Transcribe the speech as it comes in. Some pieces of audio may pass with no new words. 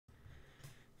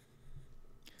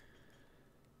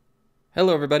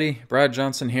Hello everybody, Brad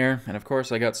Johnson here, and of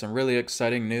course I got some really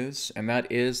exciting news, and that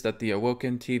is that the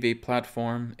Awoken TV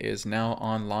platform is now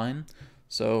online.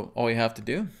 So all you have to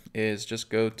do is just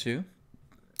go to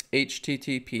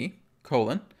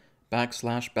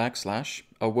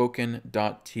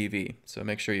http://awoken.tv. So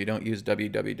make sure you don't use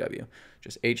www,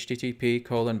 just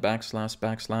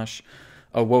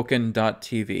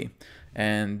http://awoken.tv.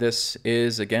 And this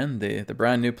is, again, the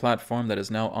brand new platform that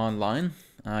is now online.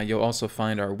 You'll also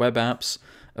find our web apps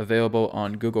available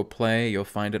on Google Play. You'll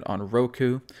find it on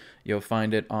Roku. You'll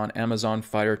find it on Amazon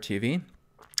Fire TV.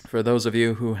 For those of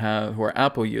you who are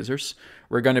Apple users,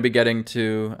 we're going to be getting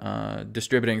to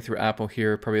distributing through Apple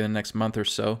here probably in the next month or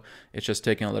so. It's just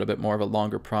taking a little bit more of a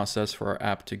longer process for our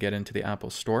app to get into the Apple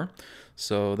Store.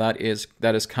 So that is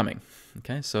coming.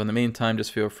 Okay, so in the meantime,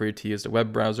 just feel free to use the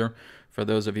web browser. For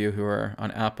those of you who are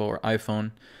on Apple or iPhone,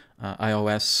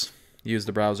 iOS, use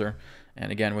the browser. And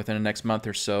again, within the next month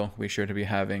or so, we should be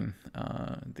having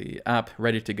the app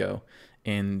ready to go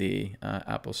in the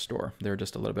Apple Store. They're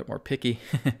just a little bit more picky,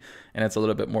 and it's a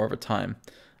little bit more of a time,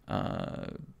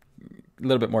 that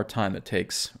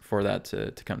takes for that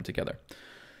to come together.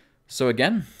 So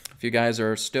again, if you guys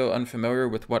are still unfamiliar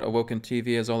with what Awoken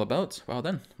TV is all about, well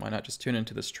then, why not just tune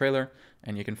into this trailer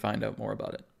and you can find out more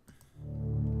about it.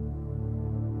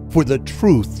 For the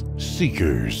truth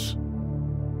seekers.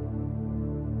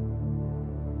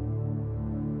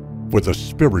 For the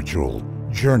spiritual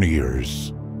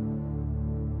journeyers.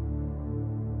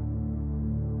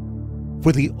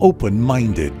 For the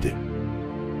open-minded.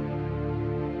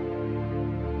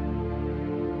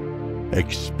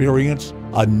 Experience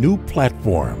a new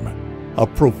platform, a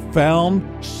profound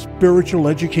spiritual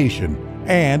education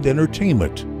and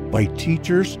entertainment by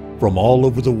teachers from all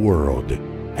over the world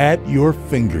at your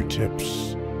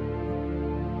fingertips.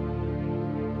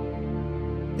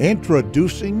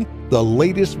 Introducing the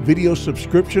latest video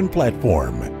subscription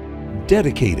platform,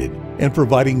 dedicated and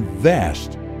providing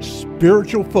vast,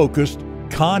 spiritual-focused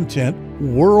content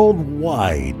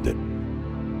worldwide.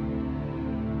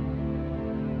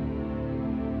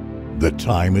 The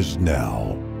time is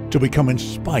now to become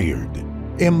inspired,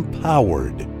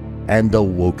 empowered, and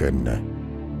awoken.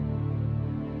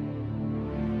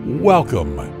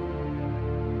 Welcome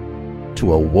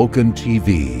to Awoken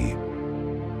TV.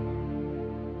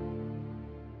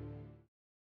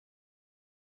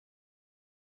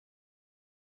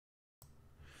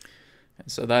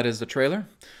 So that is the trailer.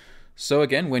 So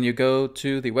again, when you go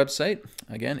to the website,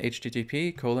 again,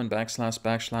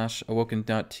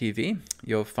 http://awoken.tv,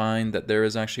 you'll find that there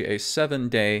is actually a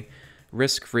 7-day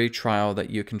risk-free trial that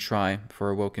you can try for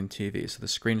Awoken TV. So the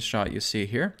screenshot you see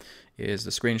here is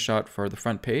the screenshot for the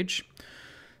front page.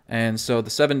 And so the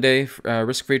 7-day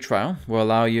risk-free trial will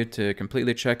allow you to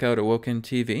completely check out Awoken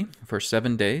TV for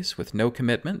 7 days with no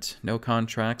commitment, no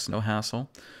contracts, no hassle.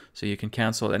 So you can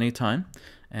cancel at any time.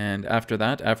 And after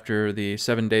that, after the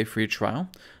 7-day free trial,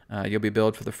 you'll be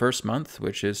billed for the first month,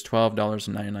 which is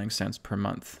 $12.99 per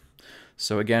month.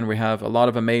 So again, we have a lot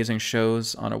of amazing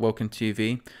shows on Awoken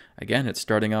TV. Again, it's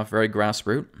starting off very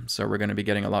grassroots, so we're going to be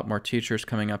getting a lot more teachers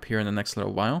coming up here in the next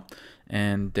little while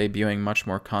and debuting much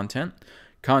more content.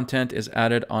 Content is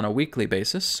added on a weekly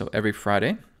basis, so every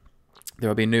Friday. There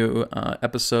will be new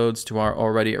episodes to our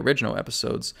already original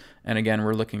episodes. And again,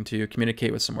 we're looking to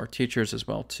communicate with some more teachers as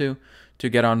well, too, to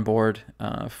get on board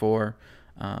for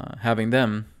having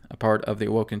them a part of the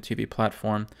Awoken TV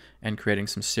platform and creating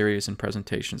some series and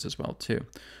presentations as well, too.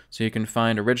 So you can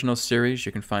find original series,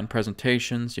 you can find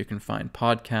presentations, you can find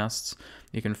podcasts,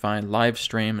 you can find live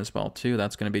stream as well, too.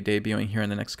 That's going to be debuting here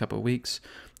in the next couple of weeks.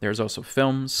 There's also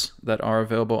films that are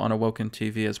available on Awoken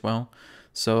TV as well.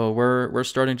 So we're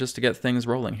starting just to get things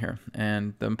rolling here.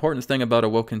 And the important thing about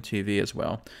Awoken TV as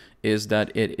well is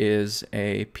that it is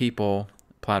a people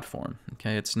platform.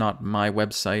 Okay, it's not my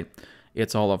website,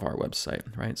 it's all of our website,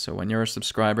 right? So when you're a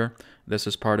subscriber, this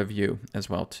is part of you as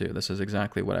well too. This is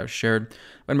exactly what I've shared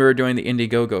when we were doing the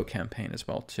Indiegogo campaign as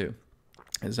well too.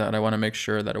 Is that I want to make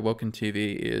sure that Awoken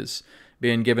TV is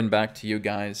being given back to you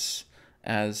guys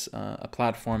as a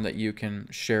platform that you can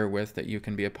share with, that you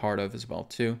can be a part of as well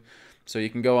too. So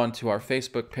you can go onto our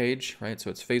Facebook page, right?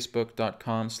 So it's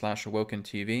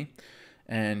facebook.com/AwokenTV,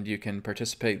 and you can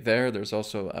participate there. There's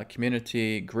also a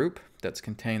community group that's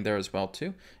contained there as well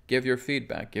too. Give your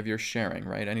feedback, give your sharing,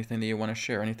 right? Anything that you want to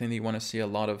share, anything that you want to see a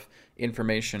lot of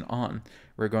information on,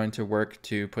 we're going to work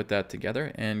to put that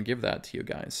together and give that to you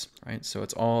guys, right? So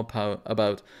it's all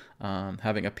about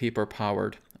having a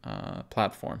people-powered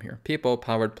platform here.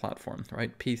 People-powered platform,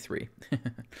 right? P3.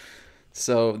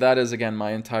 So that is, again,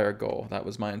 my entire goal. That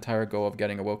was my entire goal of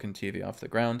getting Awoken TV off the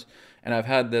ground. And I've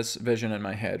had this vision in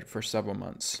my head for several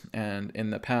months. And in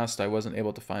the past, I wasn't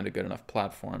able to find a good enough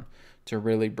platform to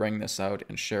really bring this out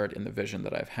and share it in the vision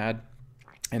that I've had.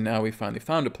 And now we finally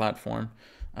found a platform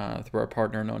through our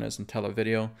partner known as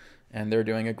IntelliVideo, and they're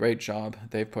doing a great job.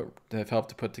 They've helped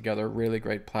to put together a really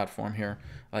great platform here.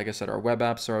 Like I said, our web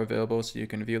apps are available, so you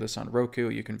can view this on Roku,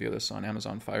 you can view this on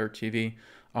Amazon Fire TV,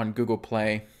 on Google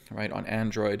Play, right, on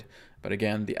Android. But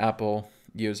again, the Apple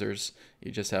users,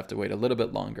 you just have to wait a little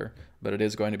bit longer, but it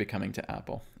is going to be coming to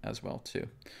Apple as well too.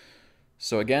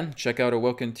 So again, check out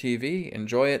Awoken TV,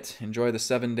 enjoy it, enjoy the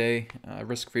 7-day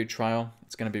risk-free trial.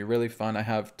 It's going to be really fun. I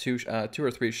have two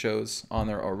or three shows on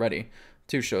there already.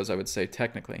 2 shows, I would say,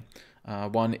 technically.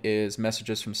 One is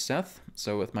Messages from Seth,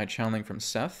 so with my channeling from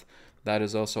Seth, that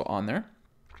is also on there.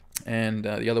 And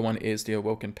the other one is the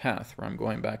Awoken Path, where I'm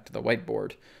going back to the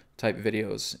whiteboard type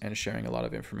videos and sharing a lot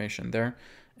of information there.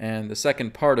 And the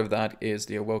second part of that is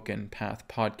the Awoken Path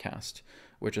podcast,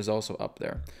 which is also up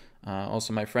there.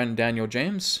 Also, my friend Daniel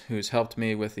James, who's helped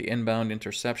me with the inbound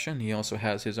interception, he also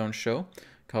has his own show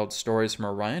called Stories from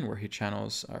Orion, where he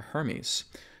channels Hermes.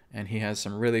 And he has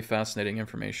some really fascinating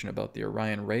information about the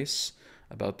Orion race,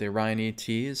 about the Orion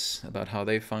ETs, about how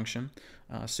they function.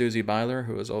 Susie Byler,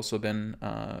 who has also been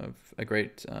a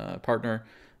great partner,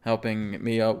 helping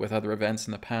me out with other events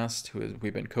in the past,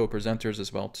 we've been co-presenters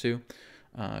as well too.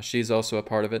 She's also a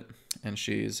part of it, and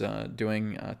she's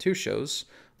doing 2 shows,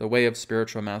 The Way of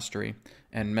Spiritual Mastery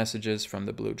and Messages from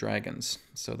the Blue Dragons.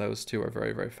 So those 2 are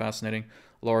very, very fascinating.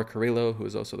 Laura Carrillo, who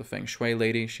is also the Feng Shui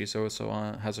lady, she's also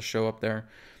has a show up there.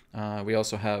 We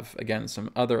also have, again,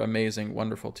 some other amazing,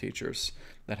 wonderful teachers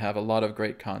that have a lot of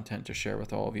great content to share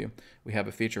with all of you. We have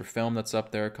a feature film that's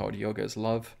up there called Yoga is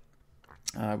Love.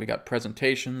 We got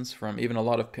presentations from even a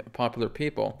lot of popular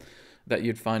people that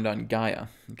you'd find on Gaia.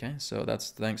 Okay, so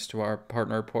that's thanks to our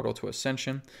partner Portal to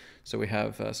Ascension. So we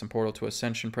have some Portal to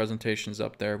Ascension presentations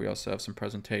up there. We also have some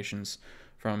presentations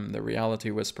from the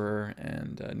Reality Whisperer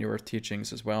and New Earth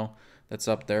Teachings as well. That's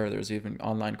up there. There's even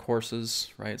online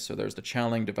courses, right? So there's the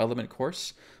Channeling Development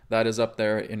course. That is up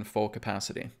there in full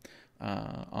capacity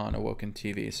on Awoken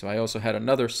TV. So I also had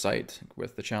another site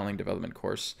with the Channeling Development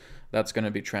course that's going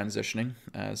to be transitioning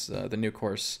as the new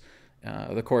course.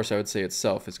 The course, I would say,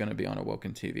 itself is going to be on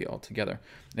Awoken TV altogether. And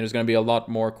there's going to be a lot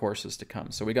more courses to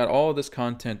come. So we got all this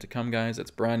content to come, guys.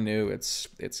 It's brand new. It's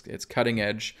cutting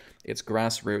edge. It's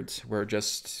grassroots. We're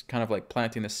just kind of like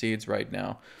planting the seeds right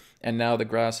now. And now the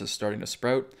grass is starting to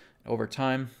sprout. Over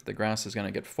time, the grass is going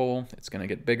to get full. It's going to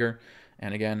get bigger.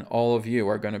 And again, all of you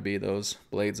are going to be those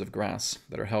blades of grass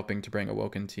that are helping to bring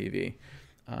Awoken TV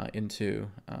into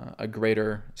a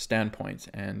greater standpoint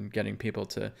and getting people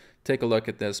to take a look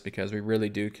at this, because we really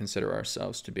do consider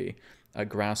ourselves to be a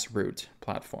grassroots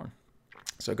platform.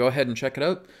 So go ahead and check it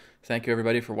out. Thank you,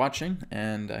 everybody, for watching,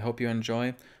 and I hope you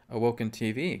enjoy Awoken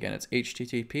TV. Again, it's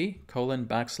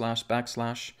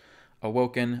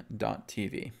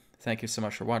http://awoken.tv. Thank you so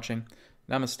much for watching.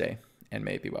 Namaste, and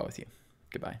may it be well with you.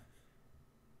 Goodbye.